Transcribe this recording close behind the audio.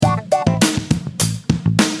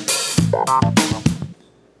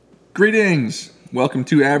Greetings. Welcome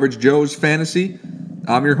to Average Joe's Fantasy.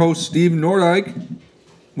 I'm your host, Steve Nordyke.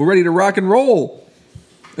 We're ready to rock and roll.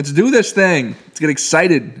 Let's do this thing. Let's get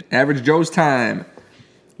excited. Average Joe's time.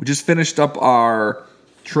 We just finished up our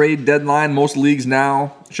trade deadline. Most leagues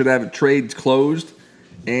now should have trades closed.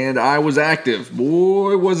 And I was active.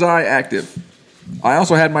 Boy, was I active. I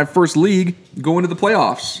also had my first league go into the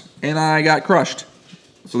playoffs. And I got crushed.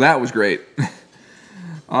 So that was great.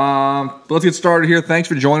 But let's get started here. Thanks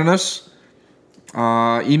for joining us.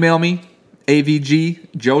 Email me,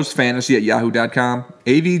 avgjoesfantasy@yahoo.com.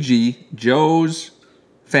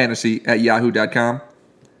 avgjoesfantasy@yahoo.com.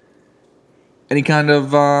 Any kind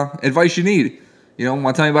of advice you need. Want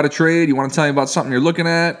to tell me about a trade? You want to tell me about something you're looking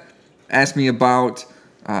at? Ask me about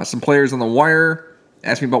some players on the wire.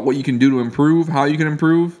 Ask me about what you can do to improve, how you can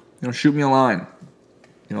improve. Shoot me a line.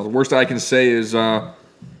 The worst I can say is...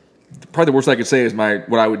 Probably the worst I could say is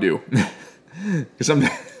what I would do. Because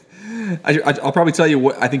I'll probably tell you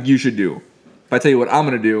what I think you should do. If I tell you what I'm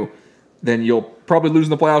going to do, then you'll probably lose in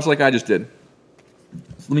the playoffs like I just did.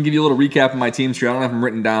 So let me give you a little recap of my teams here. I don't have them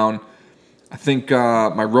written down. I think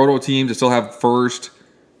my Roto teams, I still have first,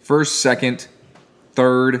 second,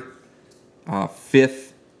 third,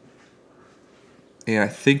 fifth, and I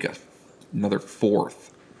think another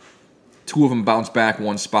fourth. Two of them bounced back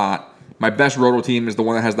one spot. My best Roto team is the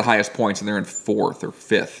one that has the highest points, and they're in fourth or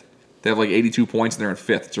fifth. They have like 82 points, and they're in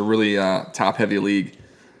fifth. It's a really top-heavy league.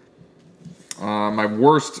 My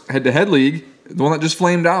worst head-to-head league, the one that just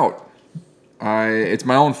flamed out. It's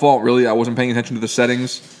my own fault, really. I wasn't paying attention to the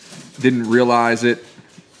settings. Didn't realize it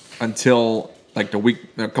until like a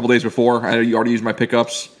couple days before. I already used my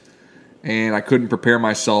pickups, and I couldn't prepare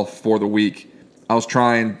myself for the week. I was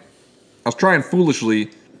trying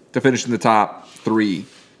foolishly to finish in the top 3.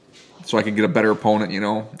 So I can get a better opponent,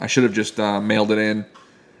 I should have just mailed it in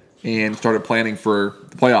and started planning for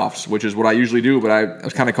the playoffs, which is what I usually do. But I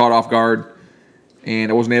was kind of caught off guard,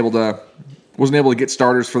 and I wasn't able to get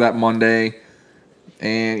starters for that Monday.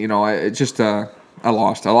 And I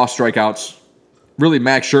lost. I lost strikeouts. Really,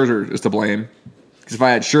 Max Scherzer is to blame, because if I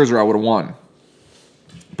had Scherzer, I would have won.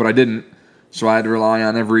 But I didn't, so I had to rely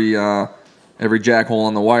on every jackhole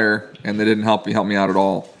on the wire, and they didn't help me out at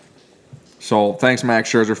all. So thanks,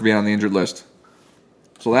 Max Scherzer, for being on the injured list.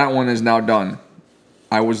 So that one is now done.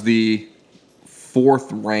 I was the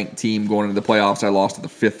 4th-ranked team going into the playoffs. I lost to the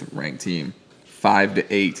 5th-ranked team,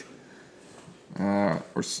 5-8, or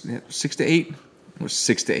 6-8. It was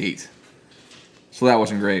 6-8. So that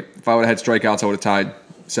wasn't great. If I would have had strikeouts, I would have tied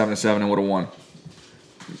 7-7 and would have won.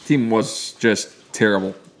 The team was just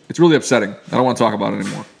terrible. It's really upsetting. I don't want to talk about it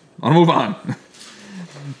anymore. I'll move on.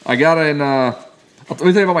 I got in. Let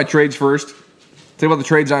me tell you about my trades first. Tell you about the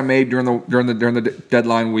trades I made during the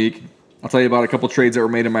deadline week. I'll tell you about a couple trades that were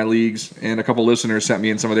made in my leagues, and a couple listeners sent me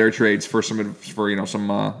in some of their trades for some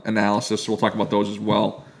analysis. So we'll talk about those as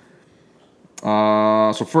well.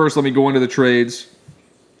 So first, let me go into the trades.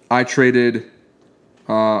 I traded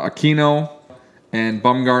Aquino and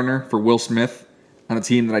Bumgarner for Will Smith on a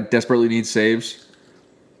team that I desperately need saves.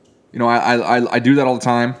 I do that all the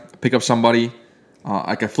time. Pick up somebody.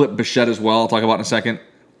 I can flip Bichette as well. I'll talk about it in a second.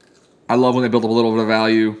 I love when they build up a little bit of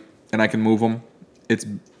value and I can move them. It's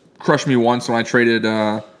crushed me once when I traded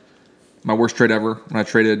my worst trade ever. When I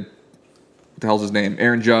traded, what the hell's his name?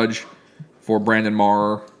 Aaron Judge for Brandon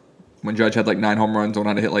Marr. When Judge had like 9 home runs, I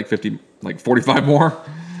wanted to hit 45 more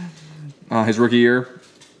his rookie year.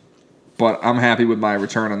 But I'm happy with my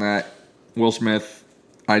return on that. Will Smith,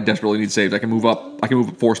 I desperately need saves. I can move up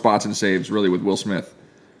 4 spots in saves really with Will Smith.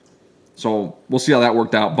 So we'll see how that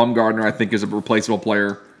worked out. Bumgarner, I think, is a replaceable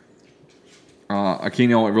player.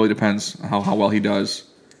 Aquino, it really depends how well he does.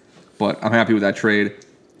 But I'm happy with that trade.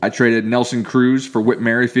 I traded Nelson Cruz for Whit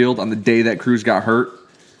Merrifield on the day that Cruz got hurt.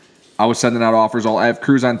 I was sending out offers. I have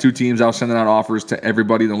Cruz on 2 teams. I was sending out offers to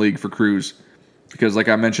everybody in the league for Cruz. Because like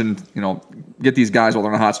I mentioned, get these guys while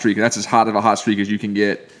they're on a hot streak. That's as hot of a hot streak as you can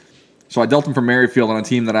get. So I dealt him for Merrifield on a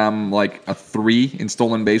team that I'm like a 3 in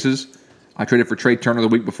stolen bases. I traded for Trey Turner the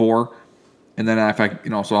week before. And then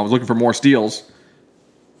so I was looking for more steals.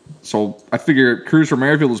 So I figured Cruz for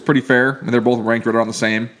Merrifield was pretty fair, and they're both ranked right around the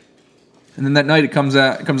same. And then that night it comes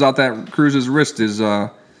out that Cruz's wrist is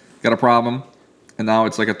got a problem, and now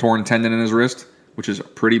it's like a torn tendon in his wrist, which is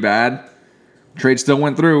pretty bad. Trade still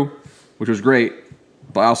went through, which was great,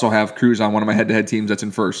 but I also have Cruz on one of my head-to-head teams that's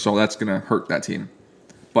in first, so that's going to hurt that team.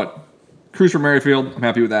 But Cruz for Merrifield, I'm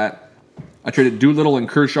happy with that. I traded Doolittle and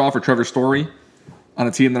Kershaw for Trevor Story on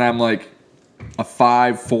a team that I'm like a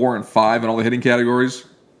 5, 4, and 5 in all the hitting categories.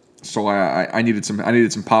 So I needed some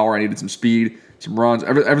power, I needed some speed, some runs.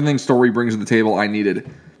 Everything Story brings to the table, I needed.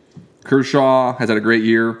 Kershaw has had a great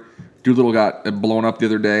year. Doolittle got blown up the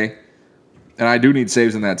other day, and I do need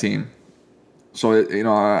saves in that team. So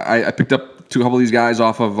I picked up a couple of these guys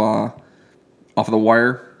off of the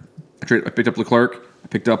wire. I picked up Leclerc. I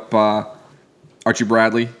picked up Archie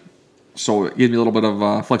Bradley. So it gave me a little bit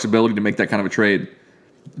of flexibility to make that kind of a trade.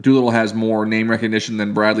 Doolittle has more name recognition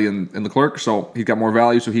than Bradley and Leclerc, so he's got more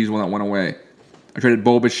value, so he's one that went away. I traded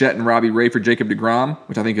Bo Bichette and Robbie Ray for Jacob deGrom,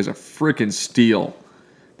 which I think is a freaking steal.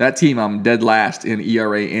 That team, I'm dead last in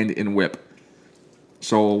ERA and in WHIP.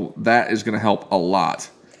 So that is going to help a lot.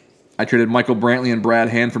 I traded Michael Brantley and Brad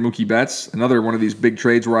Hand for Mookie Betts, another one of these big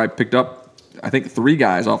trades where I picked up, I think, 3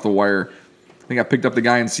 guys off the wire. I think I picked up the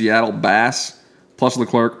guy in Seattle, Bass, plus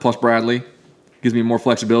Leclerc, plus Bradley. Gives me more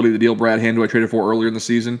flexibility to deal Brad Hand, who I traded for earlier in the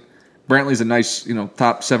season. Brantley's a nice,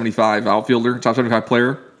 top 75 outfielder, top 75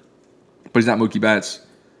 player, but he's not Mookie Betts.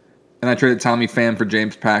 And I traded Tommy Pham for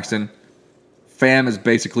James Paxton. Pham is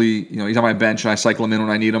basically, he's on my bench, and I cycle him in when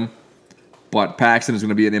I need him. But Paxton is going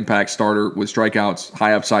to be an impact starter with strikeouts,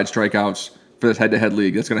 high upside strikeouts for this head-to-head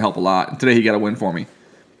league. That's going to help a lot. And today he got a win for me.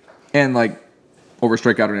 And, over a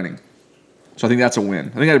strikeout an inning. So I think that's a win.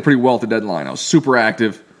 I think I did pretty well at the deadline. I was super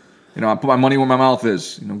active. I put my money where my mouth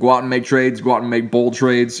is. Go out and make trades, go out and make bold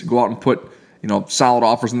trades, go out and put, solid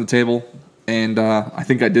offers on the table. And I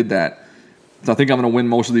think I did that. So I think I'm going to win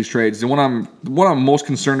most of these trades. And what I'm most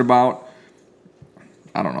concerned about,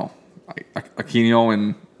 I don't know, Aquino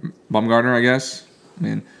and Bumgarner, I guess. I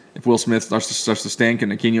mean, if Will Smith starts to stink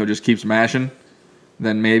and Aquino just keeps mashing,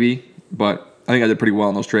 then maybe. But I think I did pretty well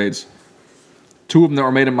in those trades. 2 of them that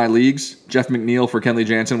were made in my leagues, Jeff McNeil for Kenley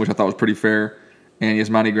Jansen, which I thought was pretty fair, and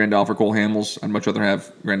Yasmani Grandal for Cole Hamels. I'd much rather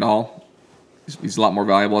have Grandal. He's a lot more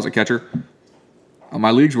valuable as a catcher.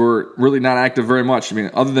 My leagues were really not active very much. I mean,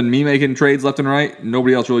 other than me making trades left and right,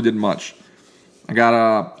 nobody else really did much. I got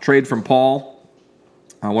a trade from Paul,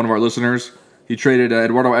 one of our listeners. He traded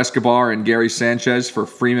Eduardo Escobar and Gary Sanchez for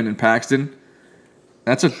Freeman and Paxton.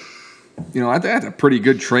 That's that's a pretty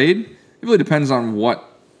good trade. It really depends on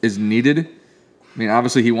what is needed. I mean,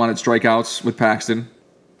 obviously he wanted strikeouts with Paxton.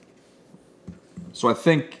 So I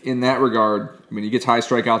think in that regard, he gets high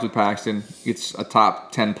strikeouts with Paxton. He gets a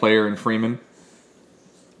top 10 player in Freeman.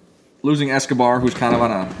 Losing Escobar, who's kind of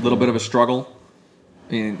on a little bit of a struggle.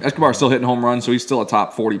 Escobar's still hitting home runs, so he's still a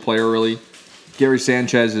top 40 player, really. Gary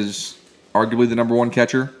Sanchez is arguably the number 1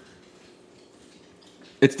 catcher.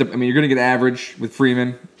 You're going to get average with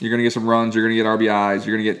Freeman. You're going to get some runs. You're going to get RBIs.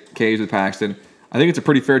 You're going to get Ks with Paxton. I think it's a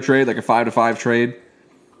pretty fair trade, like a 5-5 trade.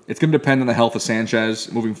 It's going to depend on the health of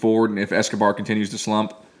Sanchez moving forward and if Escobar continues to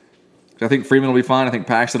slump. I think Freeman will be fine. I think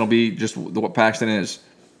Paxton will be just what Paxton is.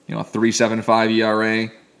 A 3.75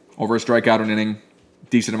 ERA, over a strikeout an inning,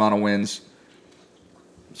 decent amount of wins.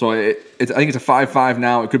 So I think it's a 5-5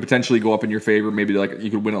 now. It could potentially go up in your favor. Maybe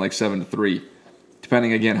you could win it 7-3,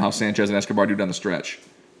 depending, again, how Sanchez and Escobar do down the stretch.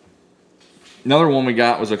 Another one we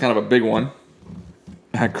got was a kind of a big one.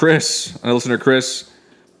 Chris, a listener, Chris,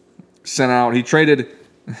 sent out, he traded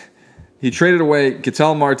away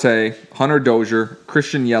Ketel Marte, Hunter Dozier,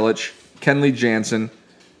 Christian Yelich, Kenley Jansen,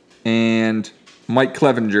 and Mike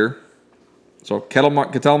Clevenger. So Ketel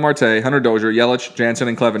Marte, Hunter Dozier, Yelich, Jansen,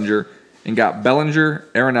 and Clevenger, and got Bellinger,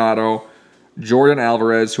 Arenado, Jordan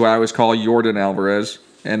Alvarez, who I always call Jordan Alvarez,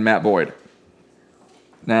 and Matt Boyd.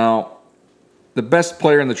 Now, the best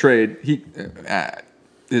player in the trade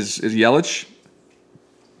is Yelich,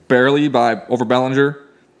 barely over Bellinger.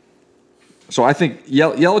 So I think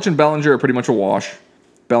Yelich and Bellinger are pretty much a wash.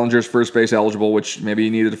 Bellinger's first base eligible, which maybe he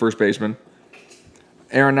needed a first baseman.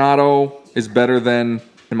 Arenado is better than,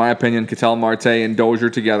 in my opinion, Ketel Marte and Dozier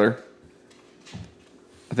together.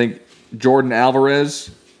 I think Jordan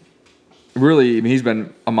Alvarez, really, he's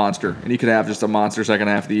been a monster. And he could have just a monster second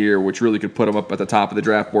half of the year, which really could put him up at the top of the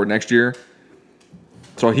draft board next year.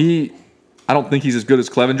 So I don't think he's as good as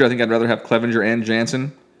Clevenger. I think I'd rather have Clevenger and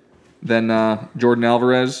Jansen than Jordan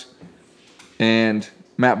Alvarez. And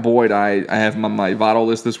Matt Boyd, I have him on my Votto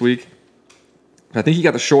list this week. I think he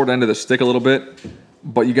got the short end of the stick a little bit,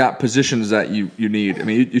 but you got positions that you need.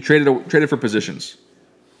 You traded for positions.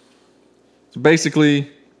 So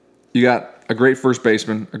basically, you got a great first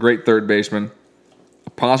baseman, a great third baseman, a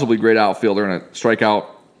possibly great outfielder, and a strikeout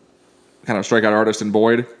artist in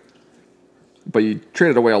Boyd. But you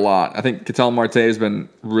traded away a lot. I think Ketel Marte has been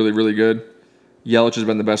really, really good. Yelich has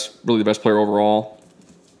been the best player overall,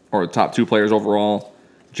 or the top 2 players overall.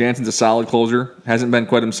 Jansen's a solid closer. Hasn't been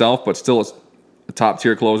quite himself, but still a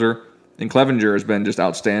top-tier closer. And Clevenger has been just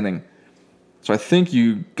outstanding. So I think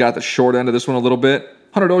you got the short end of this one a little bit.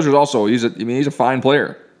 Hunter Dozier's also, he's a fine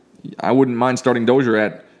player. I wouldn't mind starting Dozier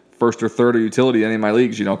at first or third or utility in any of my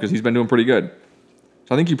leagues, because he's been doing pretty good. So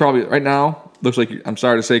So I think you probably, right now, looks like, I'm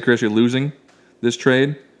sorry to say, Chris, you're losing this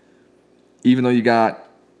trade. Even though you got,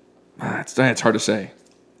 it's hard to say.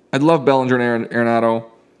 I'd love Bellinger and Arenado.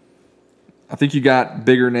 I think you got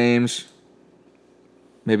bigger names.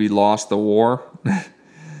 Maybe lost the war.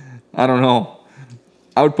 I don't know.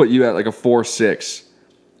 I would put you at like a 4-6.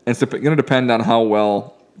 And it's going to depend on how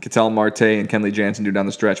well Ketel Marte and Kenley Jansen do down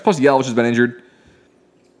the stretch. Plus, Yelich has been injured.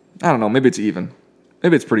 I don't know. Maybe it's even.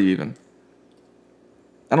 Maybe it's pretty even.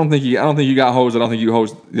 I don't think you got hosed. I don't think you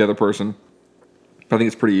hosed the other person. But I think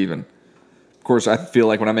it's pretty even. Of course, I feel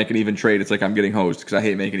like when I make an even trade, it's like I'm getting hosed because I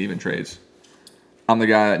hate making even trades. I'm the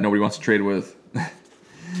guy that nobody wants to trade with.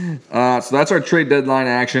 So that's our trade deadline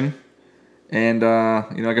action. And,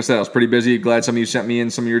 like I said, I was pretty busy. Glad some of you sent me in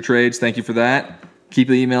some of your trades. Thank you for that. Keep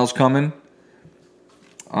the emails coming.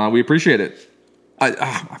 We appreciate it. I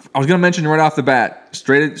was going to mention right off the bat,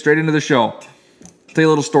 straight into the show. I'll tell you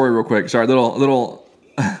a little story real quick. Sorry, a little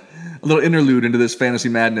interlude into this fantasy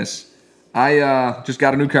madness. I just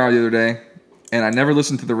got a new car the other day, and I never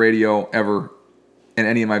listened to the radio ever in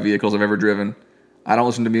any of my vehicles I've ever driven. I don't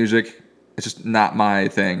listen to music. It's just not my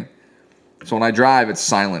thing. So when I drive, it's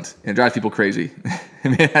silent, and it drives people crazy. I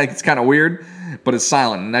mean, it's kind of weird, but it's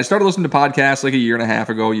silent. And I started listening to podcasts like a year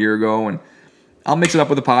ago, and I'll mix it up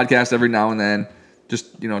with a podcast every now and then,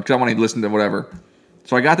 just, because I want to listen to whatever.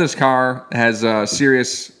 So I got this car, it has a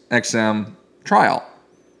Sirius XM trial.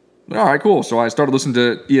 All right, cool. So I started listening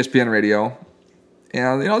to ESPN radio,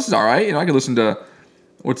 and this is all right. I can listen to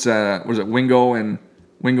what is it, Wingo and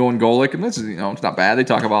Golick, and this is it's not bad. They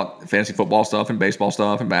talk about fantasy football stuff and baseball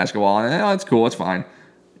stuff and basketball, and it's cool. It's fine.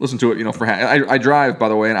 Listen to it, for I drive, by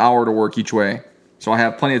the way, an hour to work each way, so I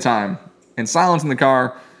have plenty of time. And silence in the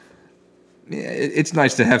car, it's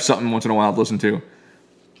nice to have something once in a while to listen to.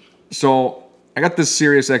 So I got this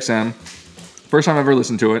Sirius XM, first time I ever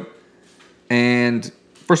listened to it, and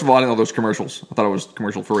first of all, I didn't know those commercials. I thought it was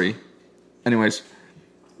commercial free. Anyways,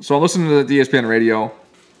 so I listened to the ESPN radio,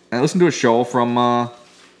 and I listened to a show from Will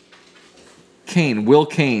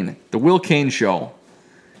Kane, the Will Kane Show.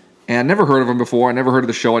 And I never heard of him before. I never heard of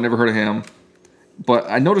the show. I never heard of him. But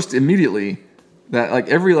I noticed immediately that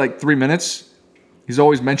every 3 minutes, he's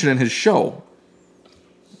always mentioning his show.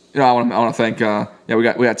 I want to thank we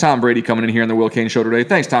got Tom Brady coming in here on the Will Kane Show today.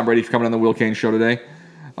 Thanks, Tom Brady, for coming on the Will Kane Show today.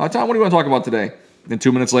 Tom, what do you want to talk about today? Then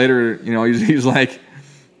 2 minutes later, he's like,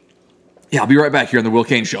 "Yeah, I'll be right back here on the Will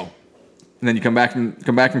Kane Show." And then you come back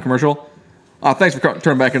from commercial. Thanks for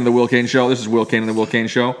turning back into the Will Kane Show. This is Will Kane and the Will Kane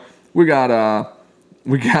Show. We got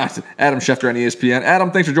Adam Schefter on ESPN.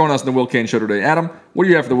 Adam, thanks for joining us on the Will Kane Show today. Adam, what do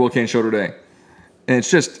you have for the Will Kane Show today? And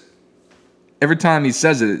it's just every time he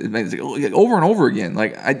says it makes over and over again.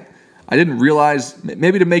 I didn't realize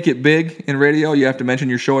maybe to make it big in radio, you have to mention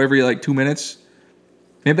your show every 2 minutes.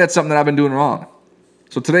 Maybe that's something that I've been doing wrong.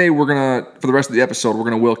 So today for the rest of the episode, we're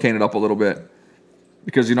gonna Will Kane it up a little bit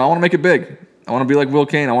because I want to make it big. I want to be like Will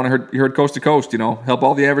Kane. I want to be heard coast to coast. Help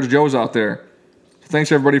all the average Joes out there. So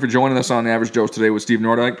thanks everybody for joining us on Average Joes today with Steve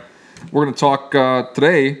Nordyke. We're gonna talk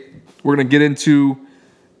today. We're gonna get into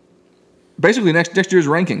basically next year's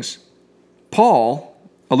rankings. Paul,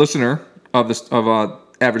 a listener of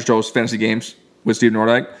Average Joe's Fantasy Games with Steve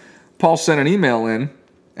Nordyke, Paul sent an email in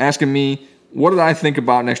asking me what did I think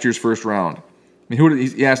about next year's first round. I mean, who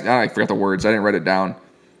did he asked? I forgot the words. I didn't write it down,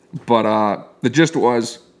 but the gist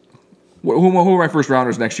was, who are my first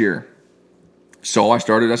rounders next year? So I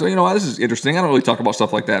said, this is interesting. I don't really talk about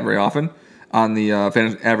stuff like that very often on the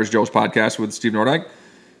Average Joe's podcast with Steve Nordyke.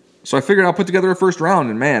 So I figured I'll put together a first round,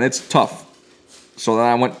 and man, it's tough. So then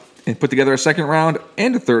I went and put together a second round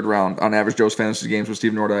and a third round on Average Joe's Fantasy Games with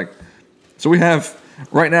Steve Nordyke. So we have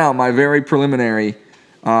right now my very preliminary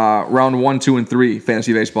round 1, 2, and 3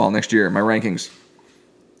 fantasy baseball next year, my rankings.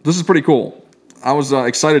 This is pretty cool. I was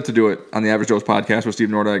excited to do it on the Average Joe's podcast with Steve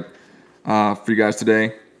Nordyke for you guys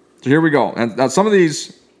today. So here we go. And now some of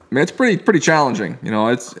these, it's pretty challenging.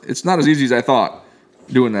 It's not as easy as I thought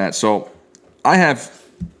doing that. So I have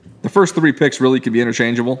the first 3 picks really can be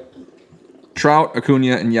interchangeable. Trout,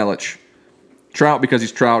 Acuna, and Yelich. Trout because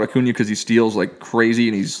he's Trout, Acuna because he steals like crazy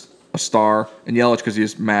and he's a star, and Yelich because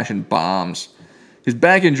he's mashing bombs. His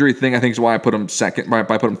back injury thing, I think, is why I put him second. Why I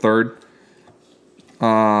put him third.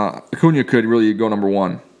 Acuna could really go number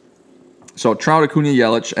 1. So Trout, Acuna,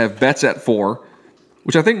 Yelich. I have Betts at 4,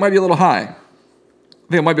 which I think might be a little high. I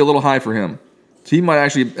think it might be a little high for him. So he might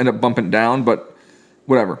actually end up bumping down, but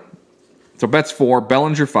whatever. So Betts 4,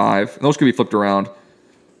 Bellinger 5. And those could be flipped around.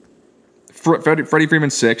 Freddie Freeman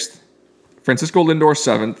 6th. Francisco Lindor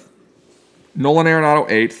 7th. Nolan Arenado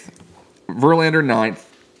 8th. Verlander 9th.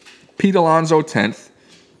 Pete Alonso 10th.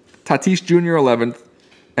 Tatis Jr. 11th.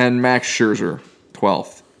 And Max Scherzer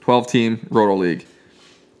 12th. 12-team Roto League.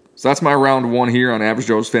 So that's my round one here on Average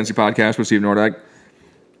Joe's Fantasy Podcast with Steve Nordyke.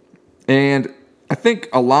 And I think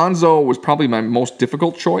Alonso was probably my most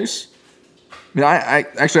difficult choice. I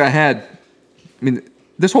mean,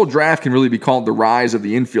 this whole draft can really be called the rise of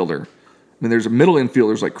the infielder. There's middle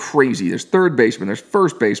infielders like crazy. There's third baseman. There's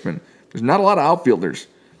first baseman. There's not a lot of outfielders.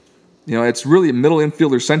 It's really a middle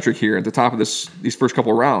infielder centric here at the top of these first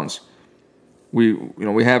couple of rounds. We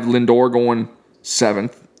have Lindor going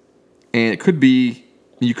 7th, and it could be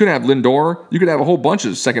you could have Lindor. You could have a whole bunch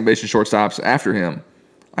of second base and shortstops after him.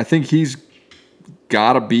 I think he's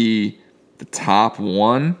got to be the top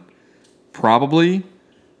one, probably.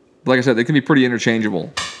 But like I said, they can be pretty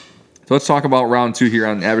interchangeable. So let's talk about round 2 here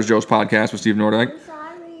on Average Joe's Podcast with Steve Nordyke. I'm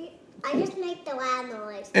sorry. I just make the loud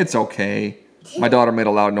noise. It's okay. My daughter made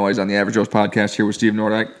a loud noise on the Average Joe's Podcast here with Steve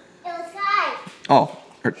Nordyke. It was Sky. Oh,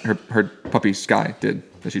 her puppy Sky did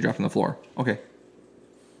that she dropped on the floor. Okay.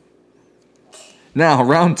 Now,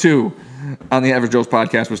 round 2 on the Average Joe's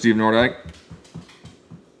Podcast with Steve Nordyke.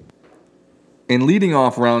 And leading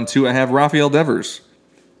off round 2, I have Rafael Devers,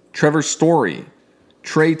 Trevor Story,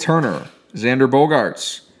 Trey Turner, Xander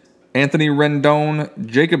Bogaerts, Anthony Rendon,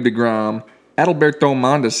 Jacob deGrom, Adalberto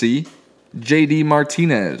Mondesi, J.D.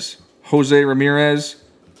 Martinez, Jose Ramirez,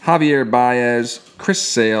 Javier Baez, Chris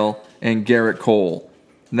Sale, and Garrett Cole.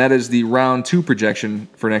 And that is the round 2 projection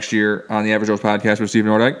for next year on the Average Joe's Podcast with Steve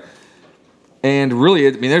Nordyke. And really,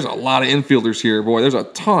 there's a lot of infielders here. Boy, there's a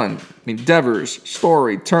ton. Devers,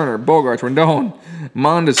 Story, Turner, Bogaerts, Rendon,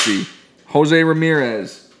 Mondesi, Jose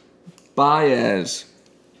Ramirez, Baez.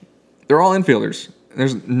 They're all infielders.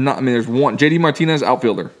 There's one. J.D. Martinez,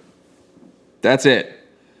 outfielder. That's it.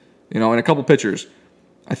 And a couple pitchers.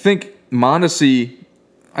 I think Mondesi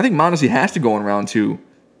has to go in round 2.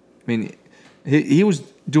 He was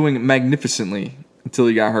doing magnificently until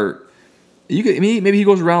he got hurt. Maybe he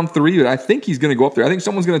goes round 3, but I think he's going to go up there. I think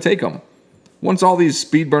someone's going to take him. Once all these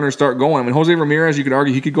speed burners start going, Jose Ramirez, you could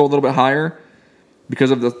argue he could go a little bit higher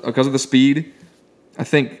because of the speed. I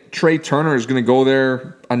think Trey Turner is going to go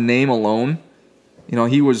there a name alone.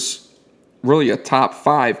 He was really a top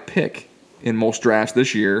 5 pick in most drafts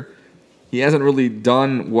this year. He hasn't really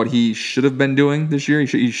done what he should have been doing this year.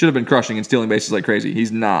 He should have been crushing and stealing bases like crazy.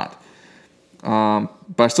 He's not. But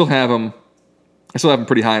I still have him.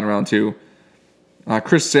 Pretty high in round 2.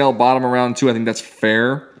 Chris Sale, bottom of round 2. I think that's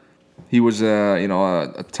fair. He was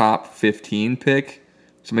a top 15 pick,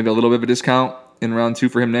 so maybe a little bit of a discount in round 2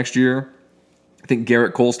 for him next year. I think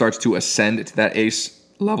Garrett Cole starts to ascend to that ace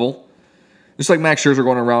level. Just like Max Scherzer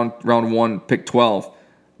going around round 1, pick 12.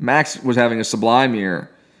 Max was having a sublime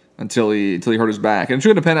year until he hurt his back. And it's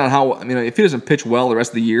going to depend on how, if he doesn't pitch well the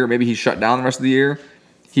rest of the year, maybe he's shut down the rest of the year,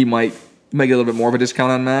 he might get a little bit more of a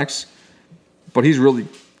discount on Max. But he's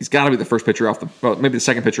got to be the first pitcher maybe the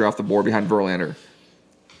second pitcher off the board behind Verlander.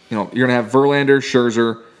 You're going to have Verlander,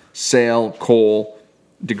 Scherzer, Sale, Cole,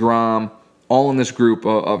 deGrom, all in this group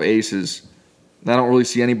of aces. I don't really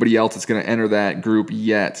see anybody else that's going to enter that group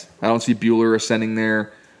yet. I don't see Buehler ascending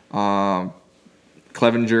there.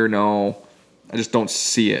 Clevenger, no. I just don't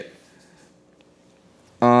see it.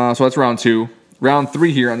 So that's round 2. Round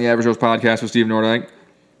 3 here on the Average Joe's Podcast with Steve Nordyke.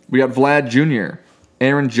 We got Vlad Jr.,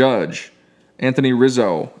 Aaron Judge, Anthony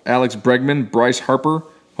Rizzo, Alex Bregman, Bryce Harper,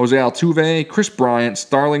 Jose Altuve, Chris Bryant,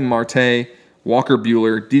 Starling Marte, Walker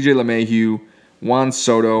Buehler, DJ LeMahieu, Juan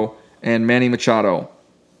Soto, and Manny Machado,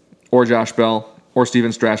 or Josh Bell, or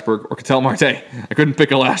Steven Strasburg, or Ketel Marte. I couldn't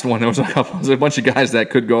pick a last one. There was a bunch of guys that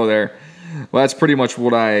could go there. Well, that's pretty much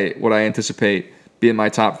what I anticipate being my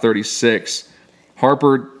top 36.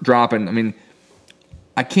 Harper dropping.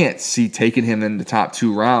 I can't see taking him in the top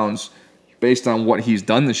 2 rounds based on what he's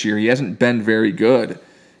done this year. He hasn't been very good.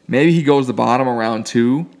 Maybe he goes the bottom of round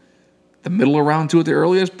 2, the middle of round 2 at the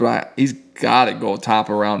earliest, but he's got to go top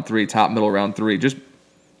of round 3, top middle of round 3. Just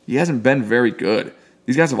he hasn't been very good.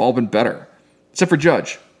 These guys have all been better, except for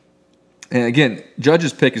Judge. And again,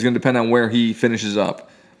 Judge's pick is going to depend on where he finishes up.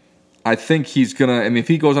 I think he's going to, if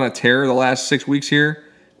he goes on a tear the last 6 weeks here,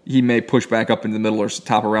 he may push back up in the middle or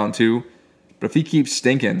top of round 2. But if he keeps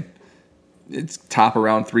stinking, it's top of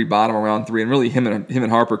round 3, bottom of round 3, and really him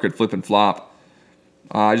and Harper could flip and flop.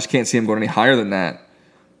 I just can't see him going any higher than that.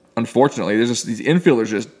 Unfortunately, there's just these infielders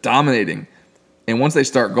just dominating. And once they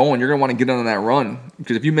start going, you're going to want to get on that run.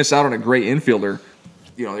 Because if you miss out on a great infielder,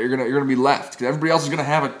 you're gonna be left. Because everybody else is going to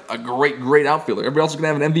have a great outfielder. Everybody else is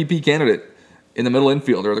going to have an MVP candidate in the middle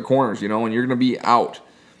infield or the corners, and you're going to be out.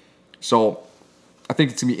 So I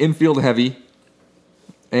think it's going to be infield heavy.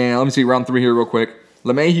 And let me see round 3 here real quick.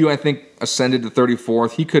 LeMahieu, I think, ascended to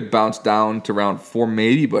 34th. He could bounce down to round 4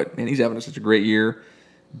 maybe, but man, he's having such a great year.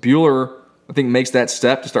 Buehler, I think makes that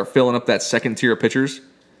step to start filling up that second tier of pitchers,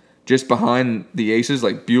 just behind the aces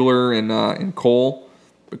like Buehler and Cole.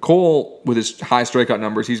 But Cole, with his high strikeout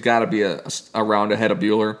numbers, he's got to be a round ahead of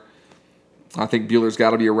Buehler. I think Buehler's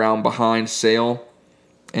got to be a round behind Sale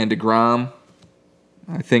and DeGrom.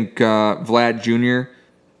 I think Vlad Jr.,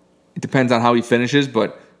 it depends on how he finishes,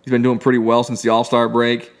 but he's been doing pretty well since the All-Star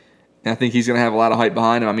break. And I think he's going to have a lot of hype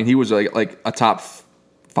behind him. I mean, he was like a top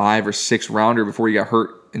 5 or 6 rounder before he got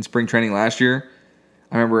hurt in spring training last year.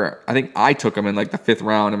 I think I took him in like the 5th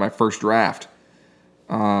round in my first draft.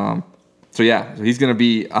 So he's going to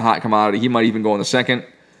be a hot commodity. He might even go in the 2nd.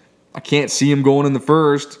 I can't see him going in the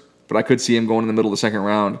 1st, but I could see him going in the middle of the 2nd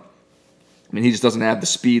round. I mean, he just doesn't have the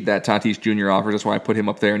speed that Tatis Jr. offers. That's why I put him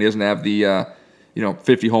up there, and he doesn't have the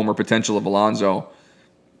 50 homer potential of Alonso,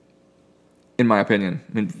 in my opinion.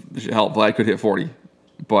 I mean, hell, Vlad could hit 40,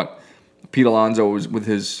 but Pete Alonso is with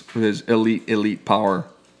his elite power.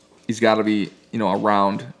 He's got to be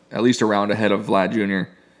at least a round ahead of Vlad Jr.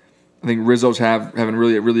 I think Rizzo's having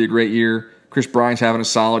really a great year. Chris Bryant's having a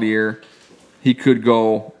solid year. He could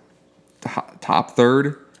go top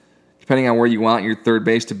 3rd, depending on where you want your third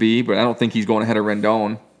base to be, but I don't think he's going ahead of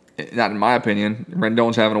Rendon. Not in my opinion.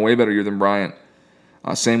 Rendon's having a way better year than Bryant.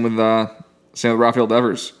 Same with Rafael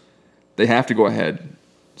Devers. They have to go ahead.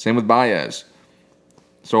 Same with Baez.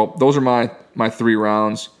 So those are my 3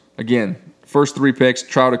 rounds. Again, first 3 picks: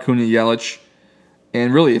 Trout, Acuna, Yelich.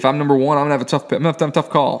 And really, if I'm number 1, I'm gonna have a tough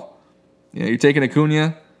call. You're taking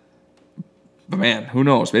Acuna, but man, who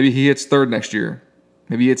knows? Maybe he hits 3rd next year.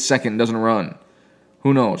 Maybe he hits 2nd and doesn't run.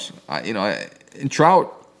 Who knows? In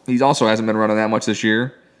Trout, he also hasn't been running that much this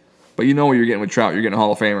year. But you know what you're getting with Trout. You're getting a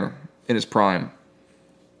Hall of Famer in his prime.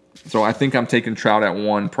 So I think I'm taking Trout at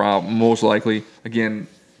 1, most likely. Again,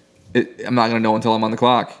 I'm not going to know until I'm on the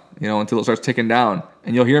clock, until it starts ticking down.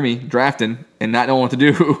 And you'll hear me drafting and not knowing what to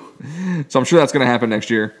do. So I'm sure that's going to happen next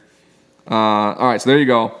year. All right, so there you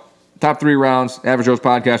go. Top 3 rounds, Average Joe's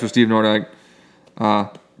Podcast with Steve Nordyke.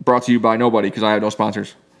 Brought to you by nobody because I have no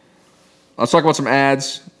sponsors. Let's talk about some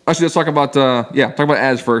ads. Actually, let's talk about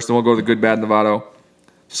ads first, then we'll go to the good, bad, and Novato.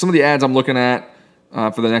 Some of the ads I'm looking at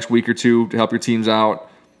for the next week or 2 to help your teams out.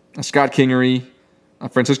 Scott Kingery,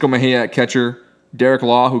 Francisco Mejia at catcher, Derek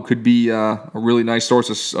Law, who could be a really nice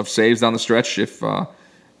source of saves down the stretch if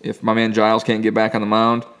my man Giles can't get back on the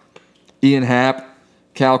mound. Ian Happ,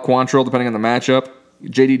 Cal Quantrill, depending on the matchup.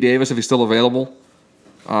 J.D. Davis, if he's still available.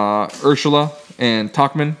 Urshela and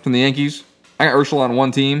Tuchman from the Yankees. I got Urshela on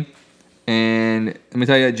one team, and let me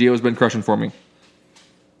tell you, Gio's been crushing for me.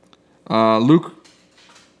 Luke, what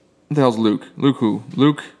the hell's Luke? Luke who?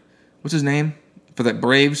 Luke, what's his name? For the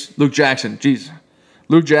Braves? Luke Jackson. Jeez.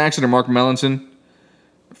 Luke Jackson or Mark Mellinson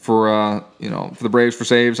for the Braves for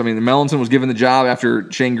saves. I mean, Mellinson was given the job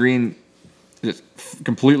after Shane Green just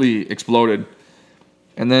completely exploded.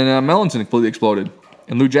 And then Mellinson completely exploded.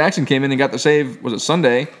 And Luke Jackson came in and got the save, was it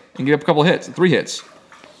Sunday, and gave up a couple of hits, 3 hits.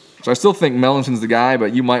 So I still think Mellinson's the guy,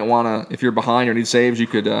 but you might want to, if you're behind or need saves, you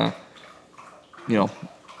could, you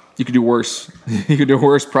could do worse. You could do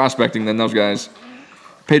worse prospecting than those guys.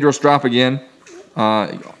 Pedro Strop again,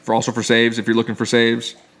 for saves if you're looking for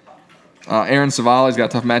saves. Aaron Savali's got a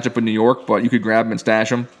tough matchup with New York, but you could grab him and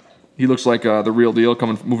stash him. He looks like the real deal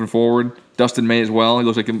moving forward. Dustin May as well. He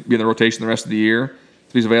looks like he can be in the rotation the rest of the year.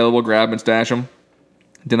 If he's available, grab him and stash him.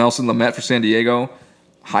 Dinelson Lamet for San Diego.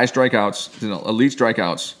 High strikeouts, elite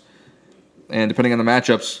strikeouts. And depending on the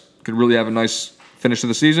matchups, could really have a nice finish to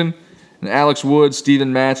the season. And Alex Wood,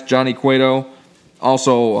 Steven Matz, Johnny Cueto.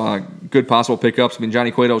 Also good possible pickups. I mean,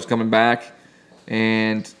 Johnny Cueto is coming back.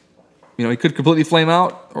 And, he could completely flame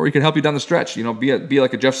out, or he could help you down the stretch. Be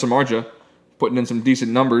like a Jeff Samardzija, putting in some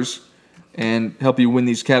decent numbers and help you win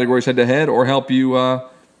these categories head-to-head, or help you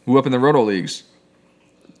move up in the roto leagues.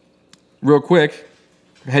 Real quick,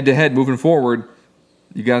 head-to-head moving forward,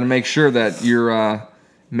 you got to make sure that you're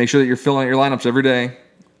filling out your lineups every day.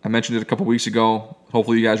 I mentioned it a couple weeks ago.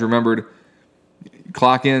 Hopefully you guys remembered.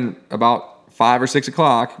 Clock in about 5 or 6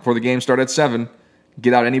 o'clock before the game starts at 7.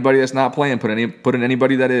 Get out anybody that's not playing. Put in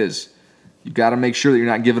anybody that is. You've got to make sure that you're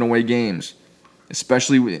not giving away games.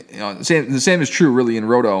 Especially, the same is true really in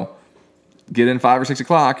Roto. Get in 5 or 6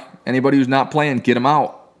 o'clock. Anybody who's not playing, get them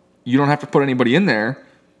out. You don't have to put anybody in there,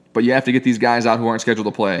 but you have to get these guys out who aren't scheduled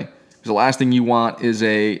to play. Because the last thing you want is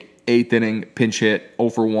a 8th inning pinch hit 0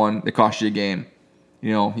 for 1 that costs you a game.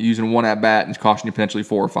 You're using 1 at bat and it's costing you potentially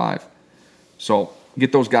 4 or 5. So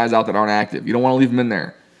get those guys out that aren't active. You don't want to leave them in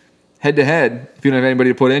there. Head-to-head, if you don't have anybody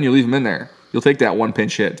to put in, you leave them in there. You'll take that 1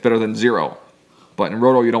 pinch hit. It's better than 0. But in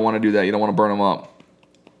Roto, you don't want to do that. You don't want to burn them up.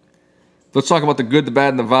 Let's talk about the good, the bad,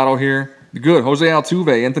 and the Votto here. The good, Jose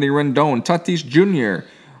Altuve, Anthony Rendon, Tatis Jr.,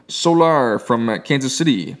 Solar from Kansas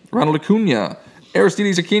City. Ronald Acuna.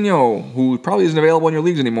 Aristides Aquino, who probably isn't available in your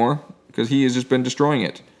leagues anymore because he has just been destroying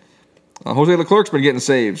it. Jose Leclerc's been getting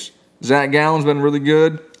saves. Zach Gallen's been really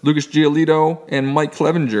good. Lucas Giolito and Mike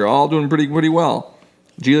Clevenger all doing pretty well.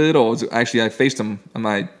 Giolito is actually, I faced him in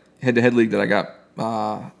my head-to-head league that I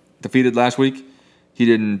got defeated last week. He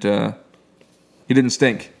didn't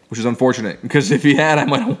stink, which is unfortunate because if he had, I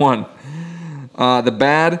might have won. The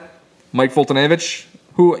bad, Mike Fultonevich,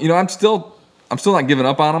 who I'm still not giving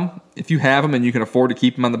up on him. If you have him and you can afford to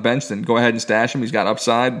keep him on the bench, then go ahead and stash him. He's got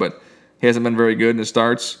upside, but he hasn't been very good in his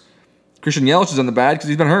starts. Christian Yelich is on the bad because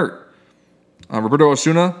he's been hurt. Roberto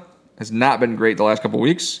Osuna has not been great the last couple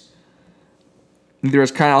weeks. Neither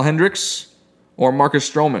has Kyle Hendricks or Marcus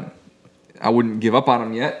Stroman. I wouldn't give up on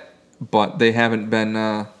them yet, but they haven't been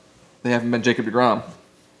Jacob deGrom.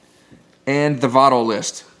 And the Votto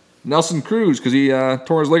list: Nelson Cruz because he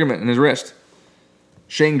tore his ligament in his wrist.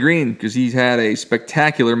 Shane Green because he's had a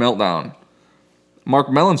spectacular meltdown. Mark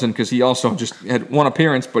Mellinson because he also just had one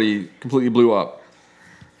appearance, but he completely blew up.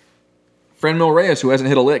 Franmil Reyes, who hasn't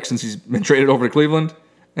hit a lick since he's been traded over to Cleveland.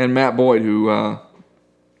 And Matt Boyd, who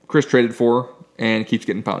Chris traded for and keeps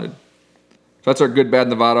getting pounded. So that's our good, bad,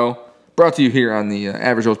 and Novato. Brought to you here on the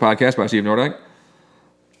Average Joe's Podcast by Steve Nordyke.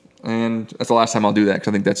 And that's the last time I'll do that because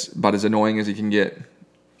I think that's about as annoying as you can get. I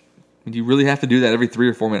mean, do you really have to do that every 3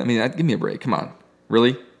 or 4 minutes? I mean, give me a break. Come on.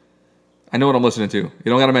 Really? I know what I'm listening to. You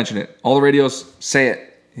don't got to mention it. All the radios say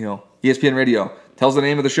it. ESPN Radio tells the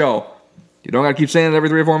name of the show. You don't got to keep saying it every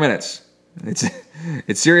 3 or 4 minutes.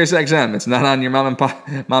 It's Sirius XM. It's not on your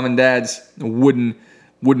mom and dad's wooden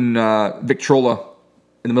Victrola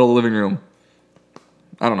in the middle of the living room.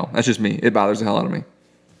 I don't know. That's just me. It bothers the hell out of me.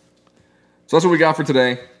 So that's what we got for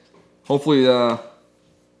today. Hopefully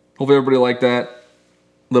everybody liked that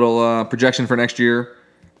little projection for next year.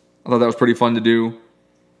 I thought that was pretty fun to do.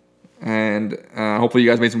 And hopefully you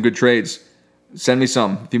guys made some good trades. Send me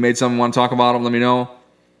some. If you made some and want to talk about them, let me know.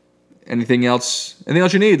 Anything else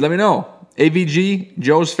you need, let me know. AVG,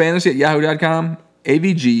 Joe's Fantasy at yahoo.com.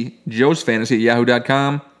 AVG, Joe's Fantasy at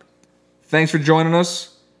yahoo.com. Thanks for joining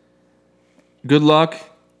us. Good luck.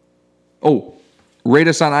 Oh, rate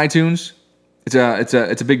us on iTunes. It's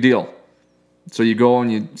a big deal. So you go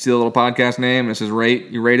and you see the little podcast name and it says rate.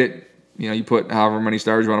 You rate it. You put however many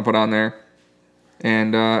stars you want to put on there.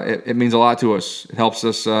 And it means a lot to us. It helps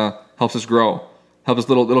us grow. Helps this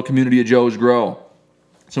little community of Joes grow.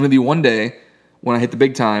 So maybe one day, when I hit the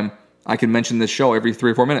big time, I can mention this show every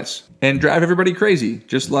 3 or 4 minutes and drive everybody crazy,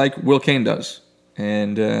 just like Will Kane does.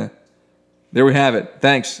 And there we have it.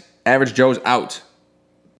 Thanks. Average Joe's out.